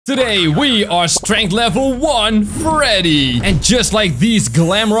Today we are strength level 1 Freddy. And just like these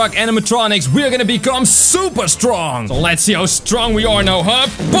Glamrock animatronics, we're gonna become super strong. So let's see how strong we are now, huh?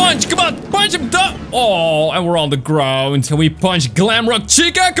 Punch! Come on! Punch him! Oh, and we're on the ground. Can we punch Glamrock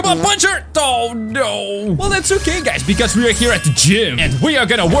Chica? Come on, punch her! Oh, no. Well, that's okay, guys, because we are here at the gym. And we are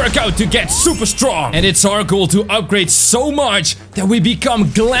gonna work out to get super strong. And it's our goal to upgrade so much that we become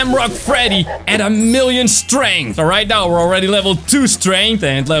Glamrock Freddy at 1,000,000 strength. So right now, we're already level 2 strength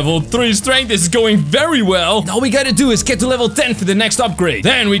and level 3 strength. This is going very well. All we gotta do is get to level 10 for the next upgrade.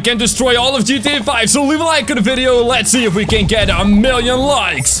 Then we can destroy all of GTA 5. So leave a like on the video. Let's see if we can get 1,000,000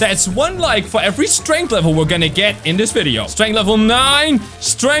 likes. That's 1 like for every strength level we're gonna get in this video. Strength level 9,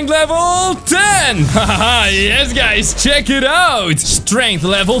 strength level 10. Haha, yes, guys, check it out. Strength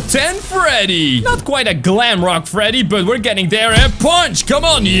level 10 Freddy. Not quite a Glamrock Freddy, but we're getting there. And punch, come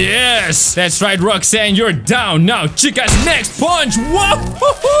on, yes. That's right, Roxanne, you're down. Now, Chica's next punch.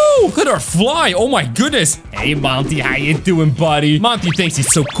 Whoa, look at her fly. Oh my goodness. Hey, Monty, how you doing, buddy? Monty thinks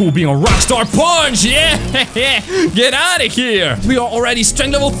he's so cool being a rockstar. Punch, yeah. Get out of here. We are already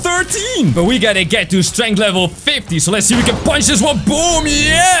strength level 13, but we gotta get to strength level 50. So let's see if we can punch this one. Boom,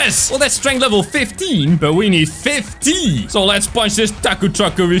 yes. Well, that's strength level 15, but we need 50. So let's punch this taco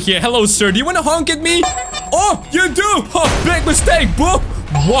truck over here. Hello, sir. Do you want to honk at me? Oh, you do. Oh, big mistake. Boom.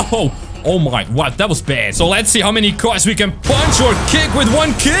 Whoa. Oh my, what? That was bad. So let's see how many cars we can punch or kick with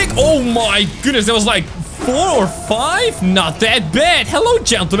 1 kick. Oh my goodness, that was like 4 or 5? Not that bad. Hello,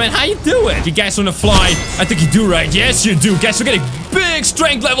 gentlemen. How you doing? You guys wanna fly? I think you do, right? Yes, you do. Guys, we're getting big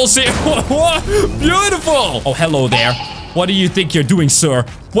strength levels here. Beautiful. Oh, hello there. What do you think you're doing, sir?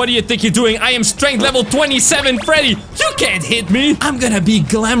 What do you think you're doing? I am strength level 27 Freddy. You can't hit me. I'm gonna be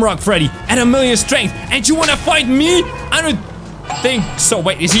Glamrock Freddy at 1,000,000 strength. And you wanna fight me? I don't think so.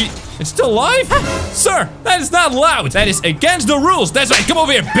 Wait, is he... It's still alive? Sir, that is not allowed. That is against the rules. That's right. Come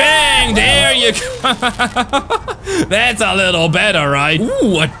over here. Bang. There you go. That's a little better, right?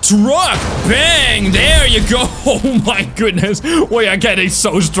 Ooh, a truck. Bang. There you go. Oh, my goodness. We are getting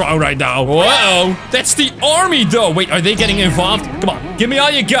so strong right now. Whoa. That's the army, though. Wait, are they getting involved? Come on. Give me all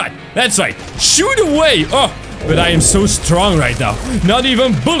you got. That's right. Shoot away. Oh. But I am so strong right now. Not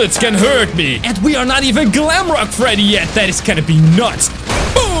even bullets can hurt me. And we are not even Glamrock Freddy yet. That is gonna be nuts.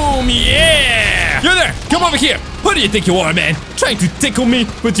 Boom, yeah! You're there. Come over here. Who do you think you are, man? Trying to tickle me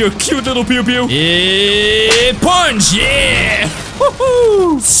with your cute little pew-pew? Punch, yeah!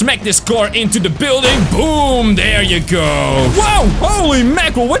 Woohoo! Smack this car into the building. Boom, there you go. Wow, holy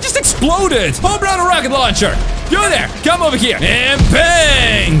mackerel, what just exploded? Home run rocket launcher. You're there. Come over here. And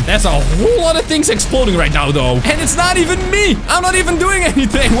bang! That's a whole lot of things exploding right now, though. And it's not even me. I'm not even doing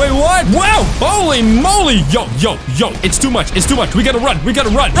anything. Wait, what? Wow! Holy moly! Yo, yo, yo. It's too much. It's too much. We gotta run. We gotta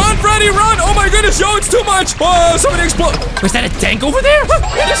run. Run, Freddy, run! Oh my goodness, yo, it's too much. Oh, somebody explode. Was that a tank over there?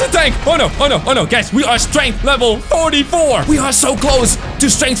 It is a tank. Oh no, oh no, oh no. Guys, we are strength level 44. We are so close to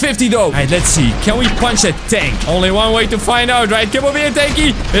strength 50, though. All right, let's see. Can we punch a tank? Only one way to find out, right? Come over here,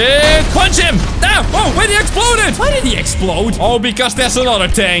 tanky. And punch him. Ah! Oh, wait, he exploded. Why did he explode? Oh, because there's another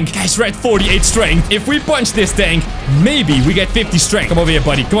tank. Guys, we're at 48 strength. If we punch this tank, maybe we get 50 strength. Come over here,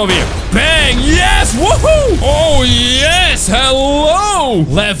 buddy. Come over here. Bang! Yes! Woohoo! Oh, yes! Hello!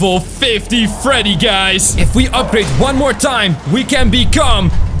 Level 50 Freddy, guys. If we upgrade one more time, we can become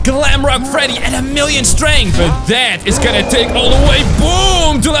Glamrock Freddy at 1,000,000 strength. But that is gonna take all the way,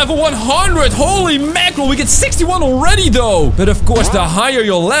 boom, to level 100. Holy mackerel, we get 61 already, though. But of course, the higher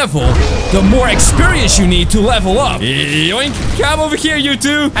your level, the more experience you need to level up. Yoink. Come over here, you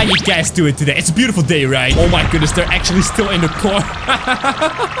two. How you guys doing today? It's a beautiful day, right? Oh my goodness, they're actually still in the car.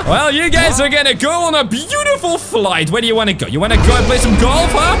 Well, you guys are gonna go on a beautiful flight. Where do you want to go? You want to go and play some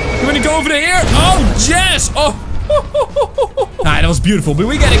golf, huh? You want to go over there? Oh, yes. Oh. That was beautiful, but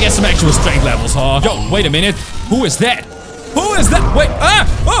we gotta get some actual strength levels, huh? Yo, wait a minute. Who is that? Who is that? Wait,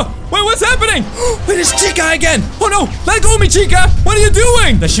 oh, wait, what's happening? Wait, it's Chica again. Oh no, let go of me, Chica. What are you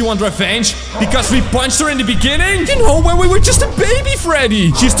doing? Does she want revenge? Because we punched her in the beginning? You know, when we were just a baby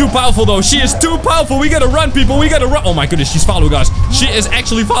Freddy. She's too powerful, though. She is too powerful. We gotta run, people. We gotta run. Oh my goodness, she's following us. She is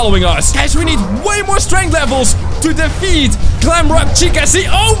actually following us. Guys, we need way more strength levels to defeat Glamrock Chica. See,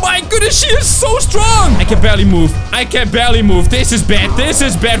 oh my goodness, she is so strong. I can barely move. I can barely move. This is bad. This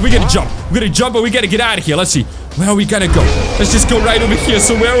is bad. We gotta jump. We gotta jump, but we gotta get out of here. Let's see. Where are we gonna go? Let's just go right over here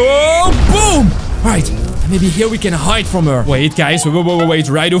somewhere. Oh, boom! All right, maybe here we can hide from her. Wait, guys, wait,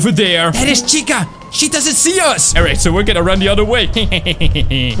 right over there. That is Chica. She doesn't see us. All right, so we're gonna run the other way.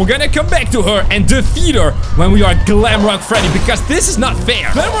 We're gonna come back to her and defeat her when we are Glamrock Freddy, because this is not fair.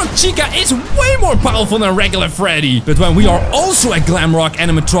 Glamrock Chica is way more powerful than regular Freddy. But when we are also a Glamrock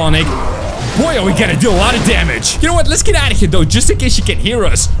animatronic, boy, are we gonna do a lot of damage. You know what? Let's get out of here, though, just in case she can hear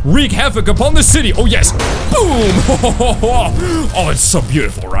us. Wreak havoc upon the city. Oh, yes. Boom. Oh, it's so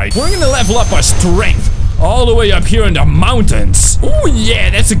beautiful, right? We're gonna level up our strength all the way up here in the mountains. Oh,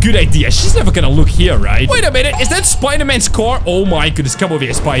 yeah, that's a good idea. She's never gonna look here, right? Wait a minute. Is that Spider-Man's car? Oh, my goodness. Come over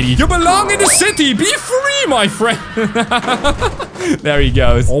here, Spidey. You belong in the city. Be free, my friend. There he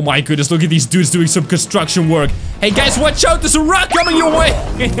goes. Oh, my goodness. Look at these dudes doing some construction work. Hey, guys, watch out. There's a rock coming your way.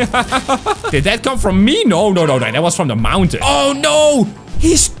 Did that come from me? No. That was from the mountain. Oh, no.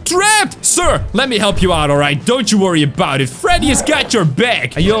 He's trapped! Sir, let me help you out, alright? Don't you worry about it. Freddy has got your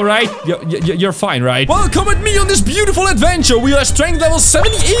back. Are you alright? You're fine, right? Well, come with me on this beautiful adventure. We are strength level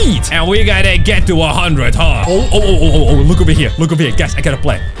 78. And we gotta get to 100, huh? Oh, look over here. Look over here. Guys, I got a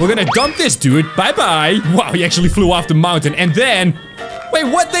plan. We're gonna dump this dude. Bye-bye. Wow, he actually flew off the mountain. And then... Wait,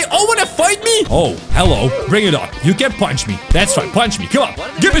 what? They all wanna fight me? Oh, hello. Bring it on. You can punch me. That's right. Punch me. Come on.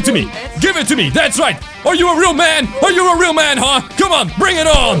 Give it to me. Give it to me. That's right. Are you a real man? Are you a real man, huh? Come on. Bring it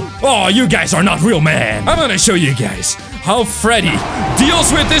on. Oh, you guys are not real men. I'm gonna show you guys how Freddy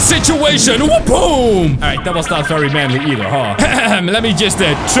deals with this situation. Boom. All right, that was not very manly either, huh? Let me just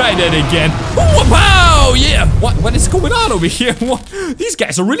try that again. Wow, yeah. What is going on over here? These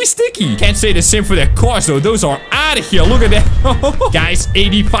guys are really sticky. Can't say the same for their cars, though. Those are out of here. Look at that. Guys,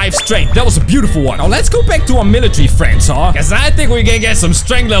 85 strength. That was a beautiful one. Now, let's go back to our military friends, huh? Because I think we can get some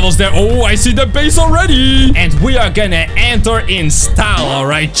strength levels there. Oh, I see the base already. And we are gonna enter in style, all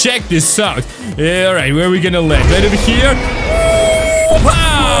right? Check this out. All right, where are we gonna land? Right over here?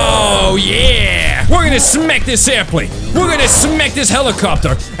 Wow, yeah. We're gonna smack this airplane. We're gonna smack this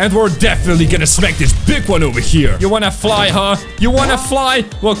helicopter. And we're definitely gonna smack this big one over here. You wanna fly, huh? You wanna fly?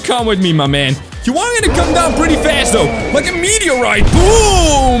 Well, come with me, my man. You are gonna come down pretty fast, though. Like a meteorite.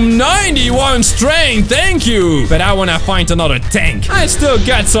 Boom! 91 strength. Thank you. But I wanna find another tank. I still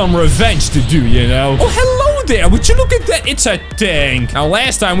got some revenge to do, you know. Oh, hello there. Would you look at that? It's a tank. Now,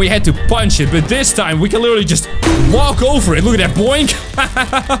 last time we had to punch it, but this time we can literally just walk over it. Look at that. Boink.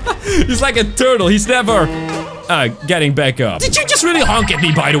 He's like a turtle. He's never... getting back up. Did you just really honk at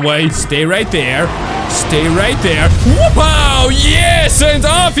me, by the way? Stay right there. Stay right there. Wow, yes, and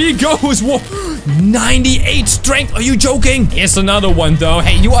off he goes. Whoa. 98 strength. Are you joking? Here's another one, though.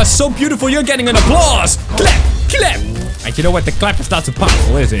 Hey, you are so beautiful. You're getting an applause. Clap, clap. And you know what? The clap is not so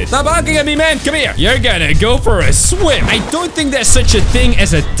powerful, is it? Stop honking at me, man. Come here. You're gonna go for a swim. I don't think there's such a thing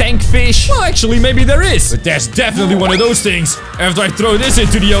as a tank fish. Well, actually, maybe there is. But there's definitely one of those things after I throw this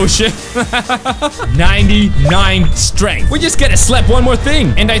into the ocean. 99 strength. We just gotta slap one more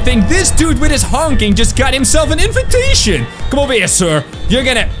thing. And I think this dude with his honking just got himself an invitation. Come over here, sir. You're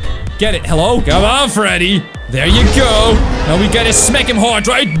gonna get it. Hello? Come on, Freddy. There you go. Now we gotta smack him hard,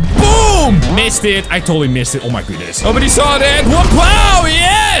 right? Boom! Missed it. I totally missed it. Oh my goodness. Nobody saw that. Wow,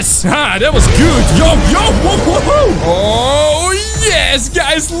 yes! Ha, that was good. Yo, whoa, whoa, whoa. Oh, yes,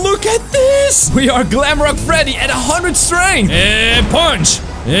 guys, look at this. We are Glamrock Freddy at 100 strength. Punch.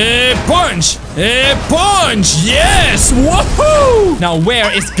 Punch. Punch. Yes. Woohoo! Now,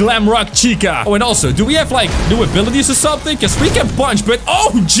 where is Glamrock Chica? Oh, and also, do we have, like, new abilities or something? Because we can punch, but...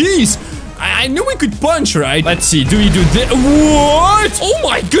 Oh, jeez. I knew we could punch, right? Let's see. Do we do this? What? Oh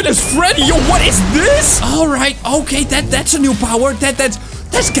my goodness, Freddy! Yo, what is this? All right. Okay, that's a new power. That's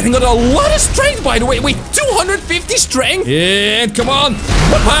getting a lot of strength, by the way. Wait, 250 strength? And come on.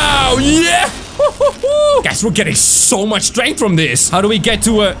 Wow, yeah. Guys, we're getting so much strength from this. How do we get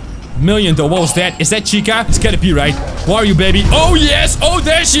to a million, though? What was that? Is that Chica? It's gotta be, right? Where are you, baby? Oh, yes. Oh,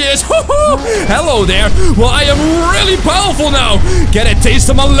 there she is. Hello there. Well, I am really powerful now. Get a taste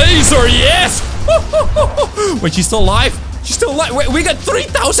of my laser. Yes. Wait, she's still alive? She's still alive. Wait, we got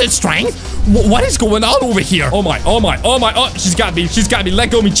 3,000 strength? What is going on over here? Oh, my. Oh, my. Oh, my. Oh, she's got me. She's got me.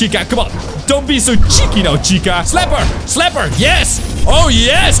 Let go of me, Chica. Come on. Don't be so cheeky now, Chica. Slap her. Slap her. Yes. Oh,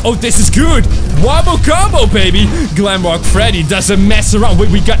 yes. Oh, this is good. Wobble combo, baby. Glamrock Freddy doesn't mess around.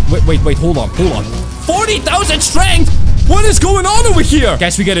 Wait, we got... Wait. Hold on. 40,000 strength. What is going on over here?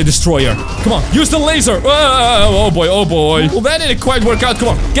 Guys, we got a destroyer. Come on, use the laser. Oh boy. Well, that didn't quite work out. Come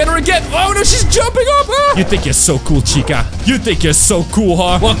on, get her again. Oh no, she's jumping up. You think you're so cool, Chica? You think you're so cool,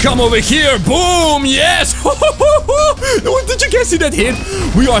 huh? Well, come over here. Boom, yes. Did you guys see that hit?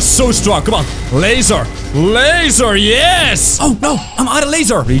 We are so strong. Come on, laser, yes. Oh no, I'm out of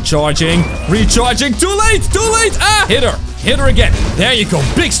laser. Recharging. Too late. Hit her again. There you go.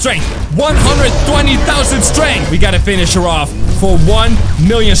 Big strength. 120,000 strength. We gotta finish her off for 1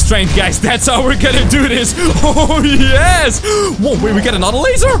 million strength, guys. That's how we're gonna do this. Oh, yes. Whoa, wait, we got another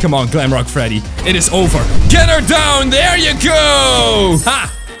laser? Come on, Glamrock Freddy. It is over. Get her down. There you go.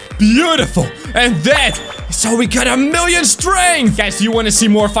 Ha. Beautiful. And that is So we got 1,000,000 strength. Guys, do you want to see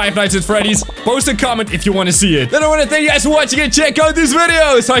more Five Nights at Freddy's? Post a comment if you want to see it. Then I want to thank you guys for watching and check out these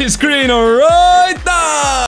videos on your screen, alright?